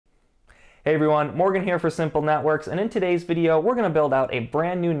Hey everyone, Morgan here for Simple Networks, and in today's video we're going to build out a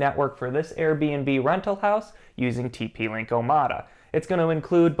brand new network for this Airbnb rental house using TP-Link Omada. It's going to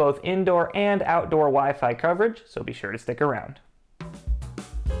include both indoor and outdoor Wi-Fi coverage, so be sure to stick around.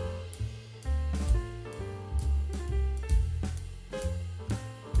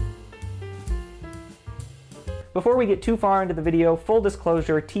 Before we get too far into the video, full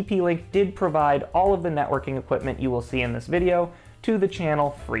disclosure, TP-Link did provide all of the networking equipment you will see in this video to the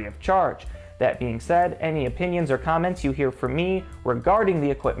channel free of charge. That being said, any opinions or comments you hear from me regarding the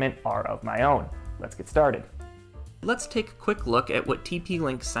equipment are of my own. Let's get started. Let's take a quick look at what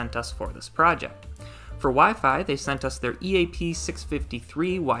TP-Link sent us for this project. For Wi-Fi, they sent us their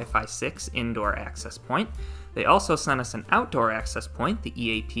EAP653 Wi-Fi 6 indoor access point. They also sent us an outdoor access point, the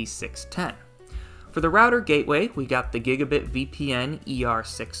EAP610. For the router gateway, we got the Gigabit VPN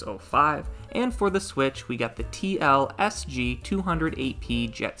ER605, and for the switch, we got the TL-SG208P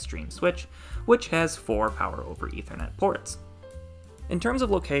Jetstream switch, which has 4 Power over Ethernet ports. In terms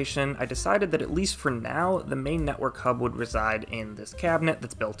of location, I decided that at least for now, the main network hub would reside in this cabinet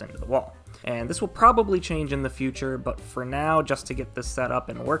that's built into the wall. And this will probably change in the future, but for now, just to get this set up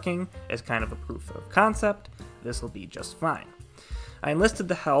and working as kind of a proof of concept, this will be just fine. I enlisted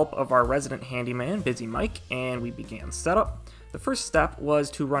the help of our resident handyman, Busy Mike, and we began setup. The first step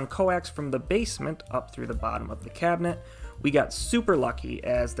was to run coax from the basement up through the bottom of the cabinet. We got super lucky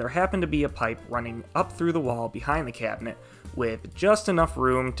as there happened to be a pipe running up through the wall behind the cabinet with just enough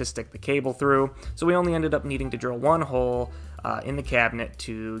room to stick the cable through, so we only ended up needing to drill one hole in the cabinet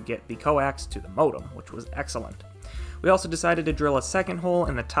to get the coax to the modem, which was excellent. We also decided to drill a second hole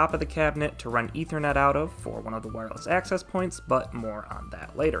in the top of the cabinet to run Ethernet out of for one of the wireless access points, but more on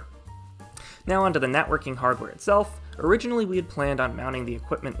that later. Now onto the networking hardware itself. Originally we had planned on mounting the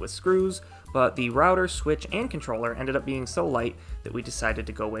equipment with screws, but the router, switch, and controller ended up being so light that we decided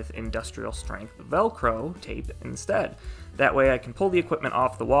to go with industrial strength Velcro tape instead. That way I can pull the equipment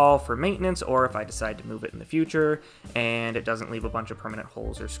off the wall for maintenance, or if I decide to move it in the future, and it doesn't leave a bunch of permanent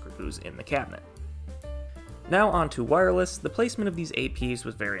holes or screws in the cabinet. Now on to wireless. The placement of these APs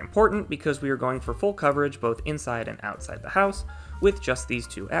was very important because we are going for full coverage both inside and outside the house with just these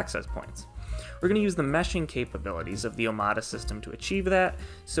 2 access points. We're going to use the meshing capabilities of the Omada system to achieve that,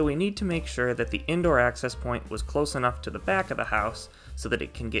 so we need to make sure that the indoor access point was close enough to the back of the house so that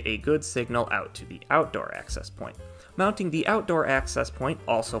it can get a good signal out to the outdoor access point. Mounting the outdoor access point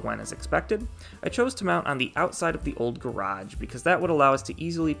also went as expected. I chose to mount on the outside of the old garage because that would allow us to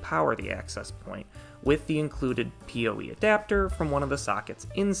easily power the access point with the included PoE adapter from one of the sockets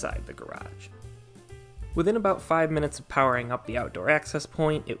inside the garage. Within about 5 minutes of powering up the outdoor access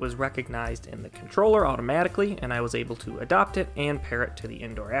point, it was recognized in the controller automatically, and I was able to adopt it and pair it to the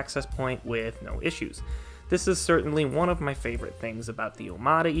indoor access point with no issues. This is certainly one of my favorite things about the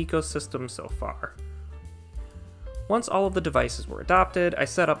Omada ecosystem so far. Once all of the devices were adopted, I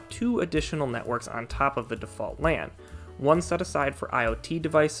set up 2 additional networks on top of the default LAN. One set aside for IoT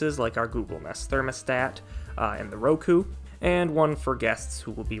devices like our Google Nest thermostat and the Roku, and one for guests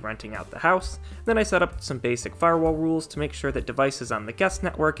who will be renting out the house. Then I set up some basic firewall rules to make sure that devices on the guest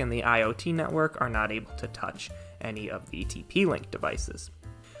network and the IoT network are not able to touch any of the TP-Link devices.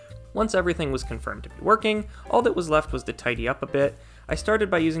 Once everything was confirmed to be working, all that was left was to tidy up a bit. I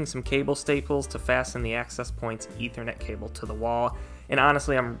started by using some cable staples to fasten the access point's Ethernet cable to the wall, and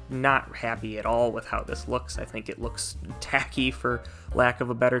honestly I'm not happy at all with how this looks. I think it looks tacky for lack of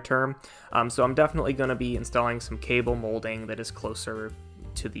a better term, so I'm definitely going to be installing some cable molding that is closer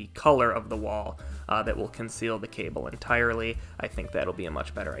to the color of the wall that will conceal the cable entirely. I think that'll be a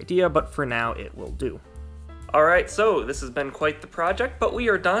much better idea, but for now it will do. Alright, so this has been quite the project, but we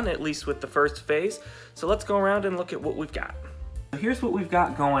are done, at least with the first phase, so let's go around and look at what we've got. Here's what we've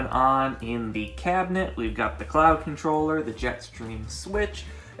got going on in the cabinet. We've got the cloud controller, the Jetstream switch,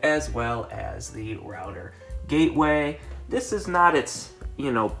 as well as the router gateway. This is not its,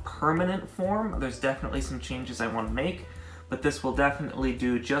 permanent form. There's definitely some changes I want to make, but this will definitely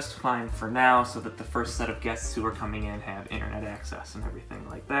do just fine for now so that the first set of guests who are coming in have internet access and everything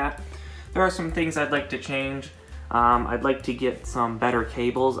like that. There are some things I'd like to change. I'd like to get some better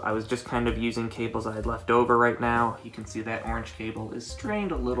cables. I was just kind of using cables I had left over right now. You can see that orange cable is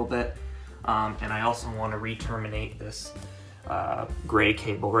strained a little bit. And I also want to re-terminate this gray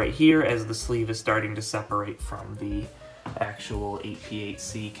cable right here as the sleeve is starting to separate from the actual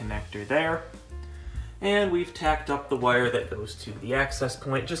 8P8C connector there. And we've tacked up the wire that goes to the access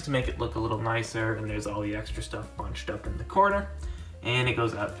point just to make it look a little nicer, and there's all the extra stuff bunched up in the corner. And it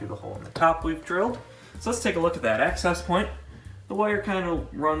goes out through the hole in the top we've drilled. So let's take a look at that access point. The wire kind of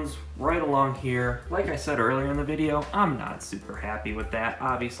runs right along here. Like I said earlier in the video, I'm not super happy with that.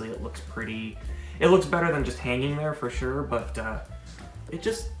 Obviously it looks better than just hanging there for sure, but it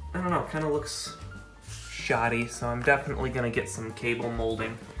just, I don't know, kind of looks shoddy, so I'm definitely gonna get some cable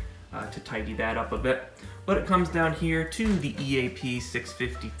molding to tidy that up a bit. But it comes down here to the EAP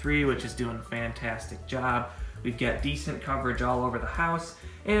 653, which is doing a fantastic job. We've got decent coverage all over the house,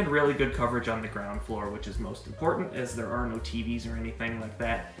 and really good coverage on the ground floor, which is most important, as there are no TVs or anything like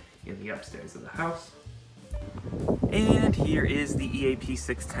that in the upstairs of the house. And here is the EAP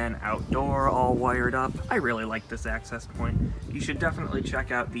 610 outdoor, all wired up. I really like this access point. You should definitely check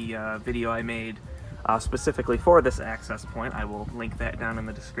out the video I made specifically for this access point. I will link that down in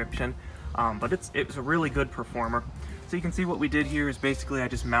the description. But it's a really good performer. So you can see what we did here is basically I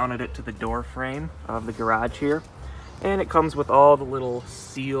just mounted it to the door frame of the garage here. And it comes with all the little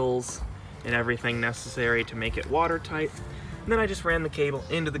seals and everything necessary to make it watertight. And then I just ran the cable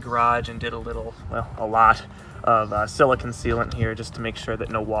into the garage and did a lot of silicone sealant here just to make sure that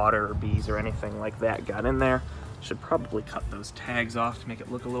no water or bees or anything like that got in there. Should probably cut those tags off to make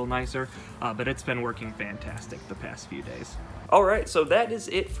it look a little nicer, but it's been working fantastic the past few days. Alright, so that is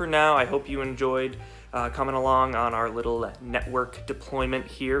it for now. I hope you enjoyed coming along on our little network deployment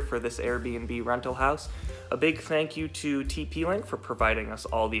here for this Airbnb rental house. A big thank you to TP-Link for providing us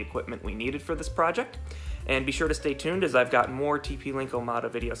all the equipment we needed for this project. And be sure to stay tuned as I've got more TP-Link Omada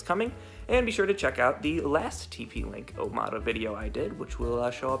videos coming. And be sure to check out the last TP-Link Omada video I did, which will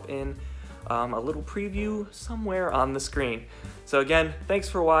show up in a little preview somewhere on the screen. So again, thanks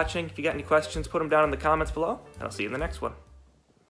for watching. If you got any questions, put them down in the comments below, and I'll see you in the next one.